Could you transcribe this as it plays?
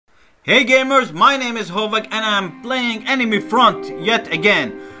Hey gamers, my name is Hovac and I'm playing Enemy Front yet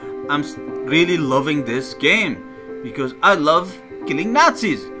again. I'm really loving this game because I love killing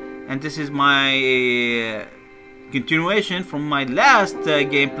Nazis, and this is my continuation from my last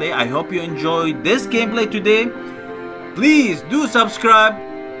gameplay. I hope you enjoyed this gameplay today. Please do subscribe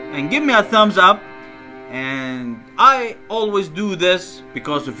and give me a thumbs up, and I always do this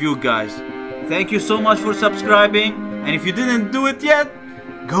because of you guys. Thank you so much for subscribing, and if you didn't do it yet,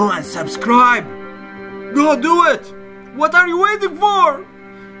 go and subscribe. Go do it. What are you waiting for?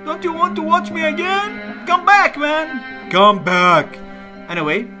 Don't you want to watch me again? Come back, man. Come back.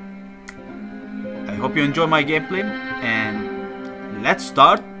 Anyway, I hope you enjoy my gameplay, and let's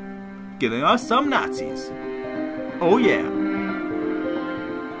start killing us some Nazis. Oh yeah.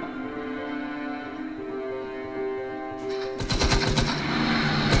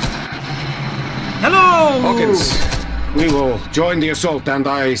 Hello. Hawkins. We will join the assault, and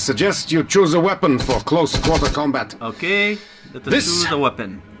I suggest you choose a weapon for close quarter combat. Okay, let us choose a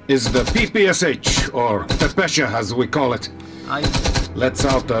weapon. Is the PPSH, or Pepesha as we call it. Lets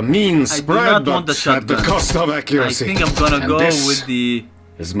out a mean spread, but at the cost of accuracy. I think I'm gonna go with the...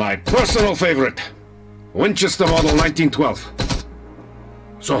 is my personal favorite. Winchester model 1912.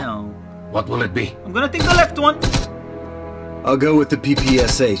 So, what will it be? I'm gonna take the left one. I'll go with the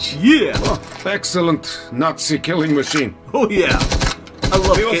PPSH. Yeah! Oh, excellent Nazi killing machine. Oh yeah! I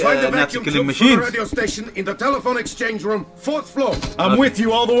love we will find the Nazi vacuum killing tube from the machines. radio station in the telephone exchange room, 4th floor. I'm with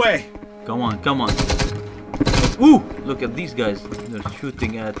you all the way. Come on, come on. Ooh! Look at these guys. They're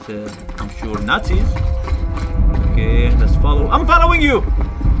shooting at, I'm sure, Nazis. Okay, let's follow. I'm following you!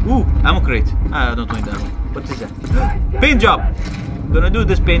 Ooh, ammo crate. I don't want ammo. What is that? Paint job! I'm gonna do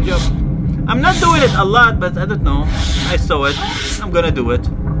this paint job. I'm not doing it a lot, but I don't know. I saw it. I'm gonna do it.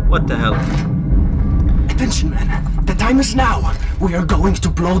 What the hell? Attention, men. The time is now. We are going to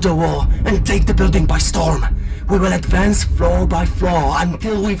blow the wall and take the building by storm. We will advance floor by floor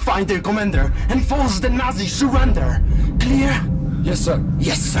until we find their commander and force the Nazis surrender. Clear? Yes, sir.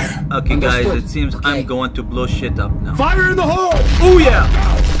 Yes, sir. Okay, guys, it seems I'm going to blow shit up now. Fire in the hole! Oh yeah!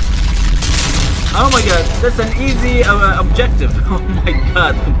 Oh my god, that's an easy objective. Oh my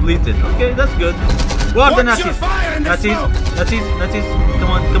god, completed. Okay, that's good. What are the Nazis? Nazis, Nazis,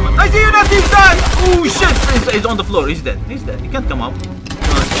 come on, come on. I see you, Nazis, die! Oh shit, he's on the floor, he's dead. He's dead, he can't come up.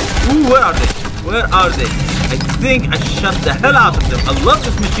 Ooh, where are they? Where are they? I think I shot the hell out of them. I love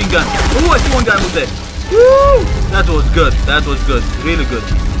this machine gun. Ooh, I see one guy over there. Woo! That was good, that was good, really good.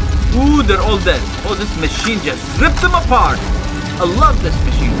 Ooh, they're all dead. Oh, this machine just ripped them apart. I love this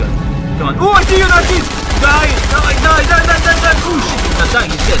machine gun. Come on. Oh, I see you, Nazis! Die! Die! Die! Die! Die! Die! Die! Oh shit! He's not dying.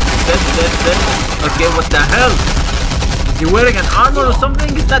 He's dead. He's dead. He's dead. He's dead. Okay, what the hell? Is he wearing an armor or something?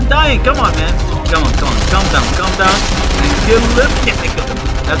 He's not dying. Come on, man. Come on. Come on. Calm down. Calm down. And kill him. Yes, I killed him.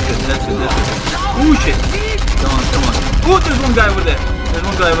 That's good. That's good. That's good. Oh shit! Come on. Come on. Oh, there's one guy over there. There's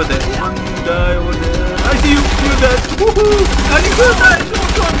one guy over there. One guy over there. I see you. You're dead. Woohoo! And you will die.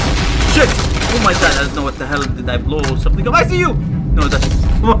 Come on. Shit! Oh my god! I don't know what the hell did I blow something up. I see you. No, that's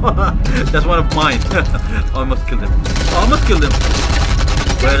that's one of mine. Oh, I must kill them. Oh, I must kill them.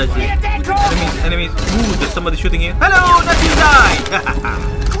 Where is he? Enemies, enemies. Ooh, there's somebody shooting here. Hello, Nazi die.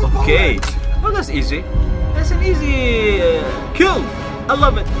 Okay. Well, that's easy. That's an easy kill. I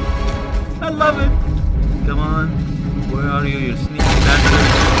love it. I love it. Come on. Where are you? You're sneaking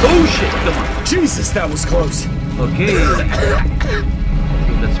bastard. Oh shit! Come on. Jesus, that was close. Okay.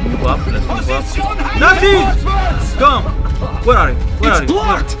 Let's move up. Let's move up. Nazis! Come! Where are you? Where are you?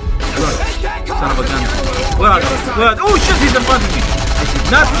 Blocked! Son of a gun. Where are you? Where are you? Oh shit! He's in front of me. I did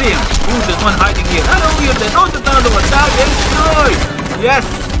not see him. Ooh, there's one hiding here. Hello, you're dead. Oh, there's another one. That is destroyed. Yes.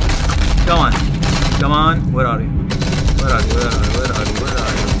 Come on. Come on. Where are you? Where are you? Where are you? Where are you? Where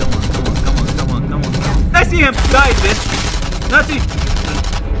are you? Come on. Come on. Come on. Come on. Come on. I see him. Die, bitch. Nazi.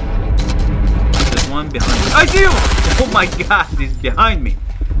 There's one behind me. I see you. Oh my god, he's behind me.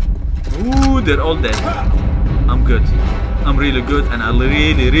 Ooh, they're all dead. I'm good. I'm really good, and I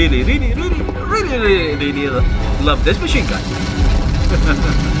really love this machine gun.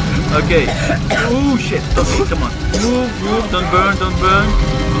 Okay. Oh shit. Okay, come on. Move, move. Don't burn, don't burn.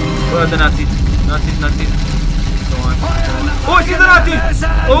 Where are the Nazis? Nazis, Nazis. Come on. Oh, I see the Nazis!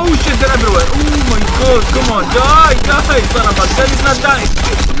 Oh shit, they're everywhere. Oh my god, come on. Die, die, son of a gun. He's not dying.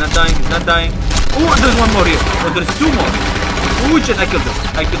 He's not dying, he's not dying. Oh, there's one more here. Oh, there's two more. Oh shit, I killed him.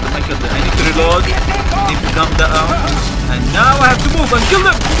 I killed him. I killed him. I need to reload. I need to calm down. And now I have to move and kill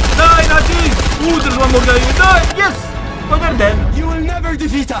them. Die, Nazis! Oh, there's one more guy. Die! Yes! Oh, they're dead. You will never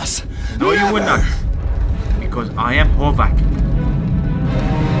defeat us. No, you will not. Because I am Hovac.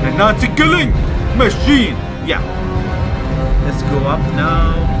 The Nazi killing machine. Yeah. Let's go up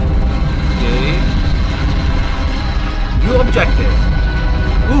now. Okay. New objective.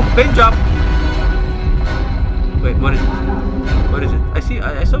 Ooh, paint job. Wait, what is it? What is it? I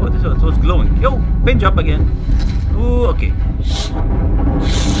saw it. It was glowing. Yo, paint job again. Ooh, okay. I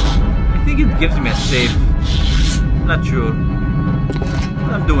think it gives me a save. Not sure.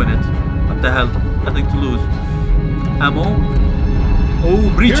 I'm doing it. What the hell? Nothing to lose. Ammo. Oh,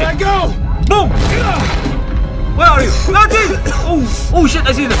 breach Here it. I go! Boom! Where are you? Nazi! Oh shit,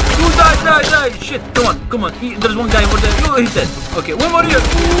 I see them. Oh, die. Shit, come on. There's one guy over there. Oh, he's dead. Okay, one more here.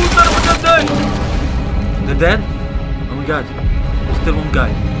 Oh, son of a gun, die. They're dead? Oh my god. There's still one guy.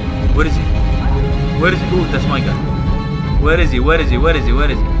 Where is he? Oh, that's my guy. Where is he? I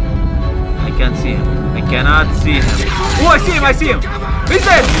can't see him. I cannot see him. Oh, I see him. He's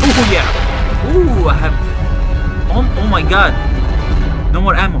dead. Oh, yeah. Oh, I have... Oh my god. No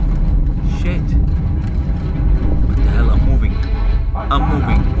more ammo. Shit. What the hell? I'm moving.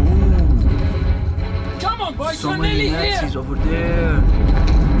 Ooh. Come on, boys. So many Nazis over there.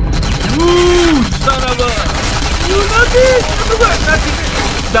 Ooh, son of a... You Nazis! Everywhere! Nazis!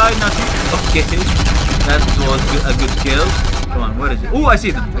 Die, Nazis! Okay. That was a good kill. Come on, where is he? Oh, I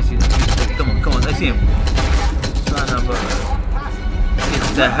see them. Come on, I see him. Son of a... Get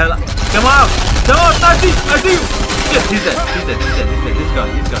the hell up. Come on, Nazis! I see you! Shit, he's dead. He's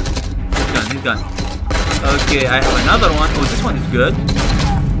gone. Okay, I have another one. Oh, this one is good.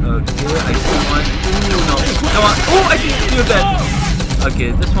 Okay, I see one. Ooh, no. Come on. Oh, I see you. You're dead.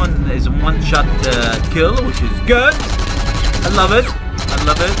 Okay, this one is a one-shot kill, which is good. I love it. Ooh,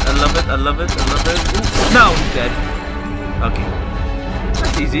 now he's dead. Okay.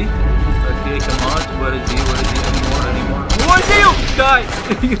 That's easy. Okay, come on. Where is he? Anymore? Oh, I see you! Die!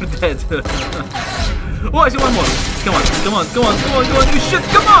 You're dead. Oh, I see one more. Come on. You shit,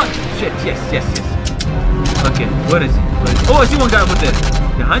 come on! Shit, yes. Okay, where is he? Oh, I see one guy over there.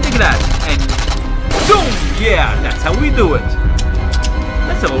 Behind the glass. And boom! Yeah, that's how we do it.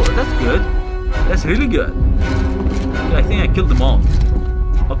 That's good. That's really good. Okay, I think I killed them all.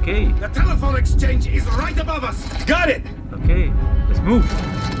 Okay. The telephone exchange is right above us. Got it! Okay, let's move.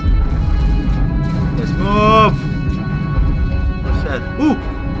 What's that? Ooh!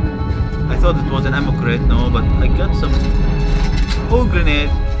 I thought it was an ammo crate, no, but I got some... Oh, grenade.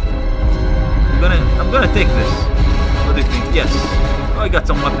 I'm gonna take this. What do you think? Yes. Oh, I got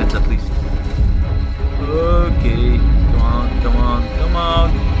some weapons at least. Okay. Come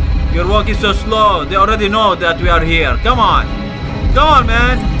on. You're walking so slow. They already know that we are here. Come on,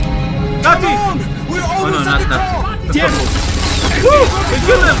 man. Nazi! We're Oh no, almost not at the Nazi. top! The purple. Woo! We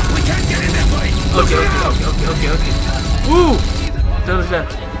killed him! We can't get in this way. Okay. Woo! What the hell is that?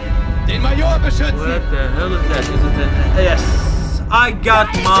 Den Major beschützen. What the hell is that? Is it a... Yes! I got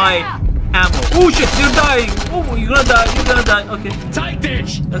my ammo. Oh shit, you're dying! Oh, you're gonna die. Okay. Zeig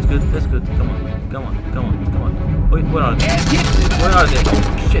dich. That's good. Come on. Wait, where are they?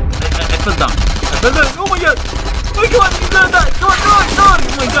 Oh shit, I fell down. Oh my god! Oh my god, he's gonna die! Come on!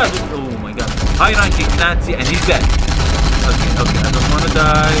 Oh my god. High ranking Nazi and he's dead. Okay, I don't wanna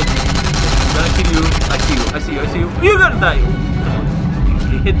die. I'm gonna kill you. I see you. You're gonna die! Come on.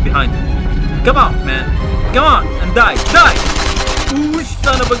 He hit behind me. Come on, man. Come on and die! Ooh,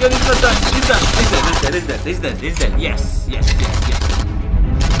 son of a gun, he's not done. He's dead. Yes.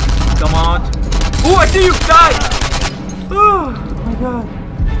 Come on. Oh, I see you! Die! Oh my god.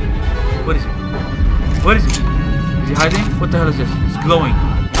 What is it? Is he hiding? What the hell is this? It's glowing.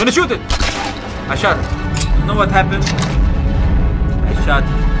 I'm gonna shoot it! I shot it. You know what happened? I shot it.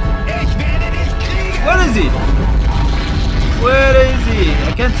 Where is he?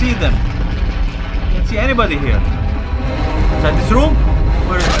 I can't see them. I can't see anybody here. Inside this room?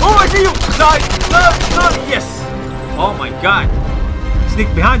 Where is he? Oh, I see you! Die! No! Yes! Oh my god.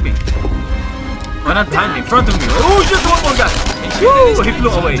 Sneak behind me. Why not behind me? In front of me. Oh, just one more guy. Woo! He flew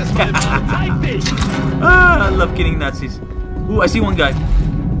away. I love killing Nazis. Ooh, I see one guy.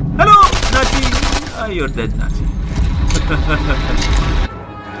 Hello, Nazi. Oh, you're dead, Nazi.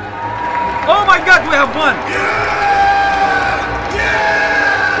 Oh my god, we have won.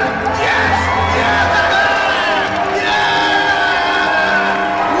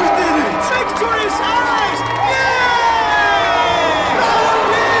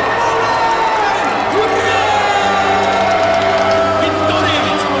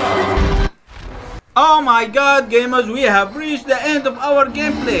 Oh my god, gamers, we have reached the end of our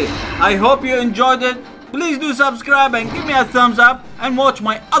gameplay. I hope you enjoyed it. Please do subscribe and give me a thumbs up and watch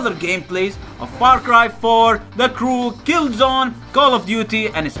my other gameplays of Far Cry 4, The Crew, Killzone, Call of Duty,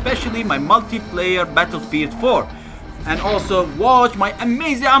 and especially my multiplayer Battlefield 4. And also watch my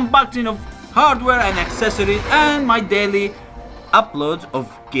amazing unboxing of hardware and accessories and my daily uploads of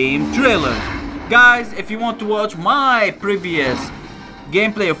game trailers. Guys, if you want to watch my previous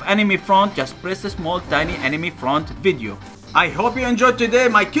gameplay of Enemy Front, just press the small tiny Enemy Front video. I hope you enjoyed today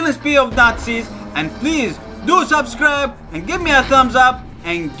my killing spree of Nazis, and please do subscribe and give me a thumbs up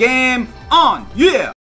and game on. Yeah!